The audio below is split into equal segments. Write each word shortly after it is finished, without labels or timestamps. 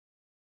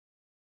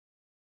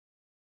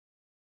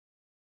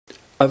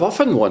I've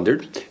often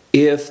wondered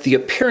if the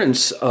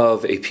appearance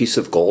of a piece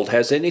of gold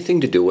has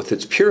anything to do with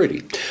its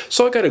purity.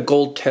 So I got a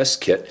gold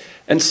test kit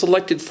and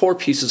selected 4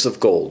 pieces of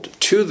gold,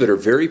 2 that are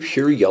very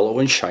pure yellow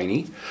and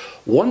shiny,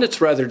 1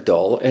 that's rather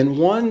dull, and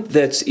 1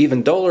 that's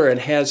even duller and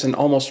has an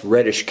almost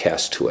reddish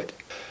cast to it.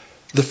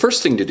 The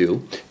first thing to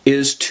do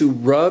is to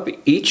rub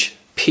each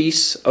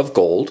piece of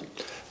gold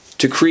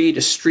to create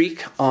a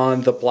streak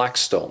on the black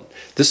stone.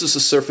 This is the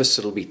surface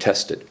that will be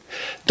tested.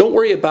 Don't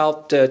worry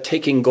about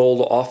taking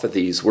gold off of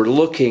these. We're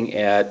looking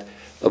at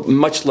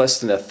much less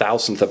than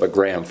 1/1000th of a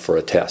gram for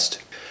a test.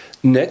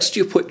 Next,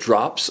 you put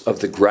drops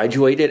of the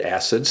graduated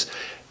acids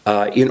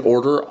in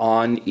order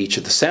on each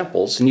of the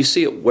samples, and you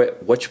see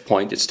at which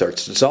point it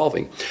starts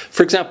dissolving.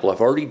 For example,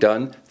 I've already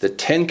done the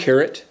 10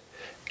 karat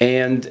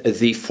and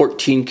the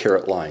 14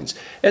 karat lines,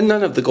 and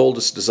none of the gold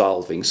is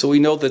dissolving, so we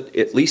know that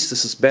at least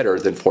this is better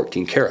than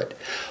 14 karat.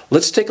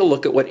 Let's take a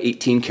look at what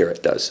 18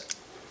 karat does.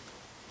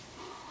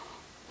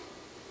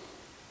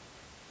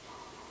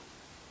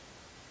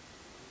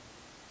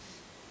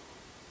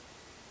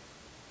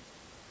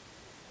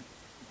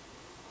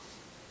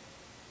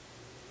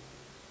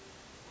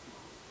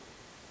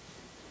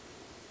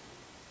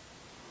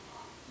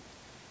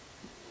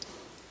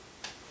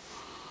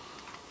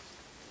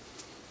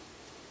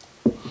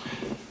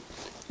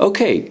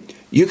 Okay,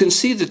 you can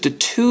see that the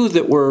 2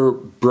 that were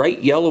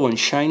bright yellow and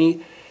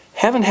shiny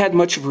haven't had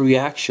much of a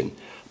reaction,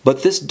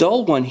 but this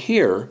dull one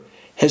here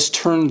has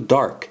turned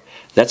dark.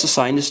 That's a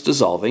sign it's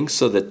dissolving,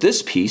 so that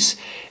this piece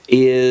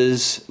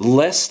is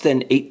less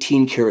than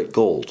 18 karat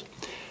gold.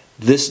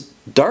 This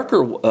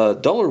darker,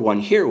 duller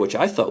one here, which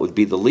I thought would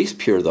be the least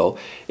pure though,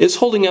 is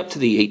holding up to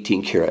the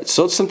 18 karat,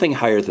 so it's something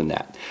higher than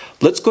that.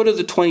 Let's go to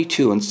the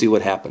 22 and see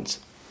what happens.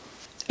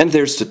 And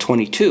there's the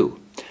 22.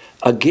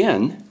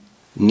 Again,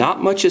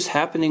 not much is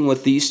happening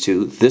with these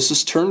 2. This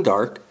is turned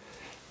dark,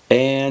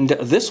 and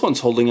this one's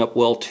holding up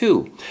well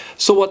too.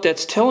 So what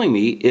that's telling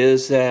me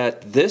is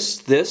that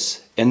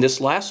this, and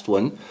this last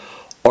one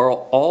are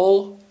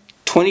all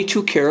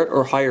 22 karat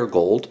or higher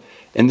gold,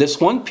 and this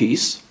one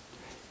piece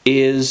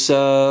is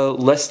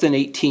less than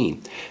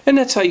 18. And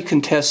that's how you can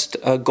test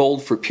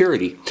gold for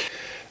purity.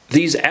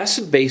 These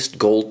acid-based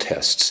gold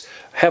tests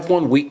have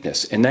one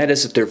weakness, and that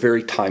is that they're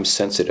very time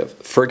sensitive.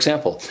 For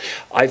example,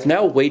 I've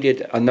now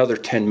waited another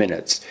 10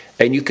 minutes,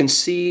 and you can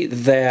see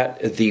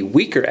that the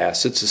weaker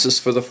acids, this is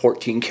for the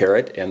 14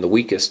 karat and the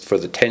weakest for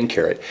the 10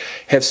 karat,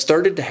 have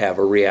started to have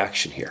a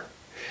reaction here.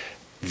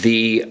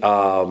 The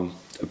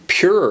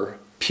purer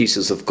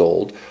pieces of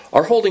gold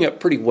are holding up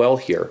pretty well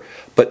here,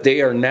 but they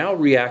are now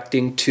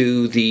reacting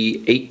to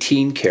the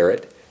 18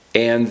 karat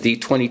and the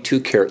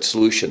 22 karat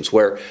solutions,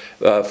 where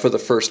for the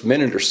first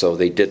minute or so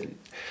they didn't.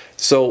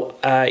 So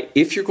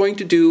if you're going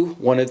to do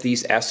one of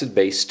these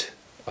acid-based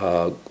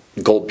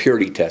gold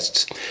purity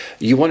tests,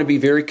 you want to be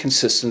very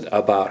consistent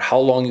about how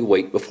long you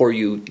wait before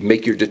you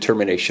make your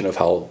determination of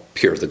how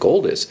pure the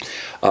gold is.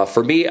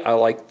 For me, I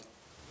like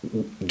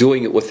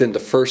doing it within the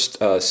first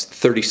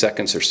 30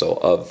 seconds or so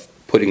of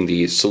putting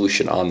the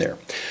solution on there.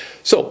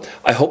 So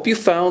I hope you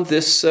found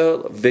this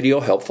video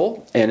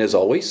helpful, and as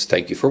always,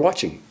 thank you for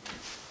watching.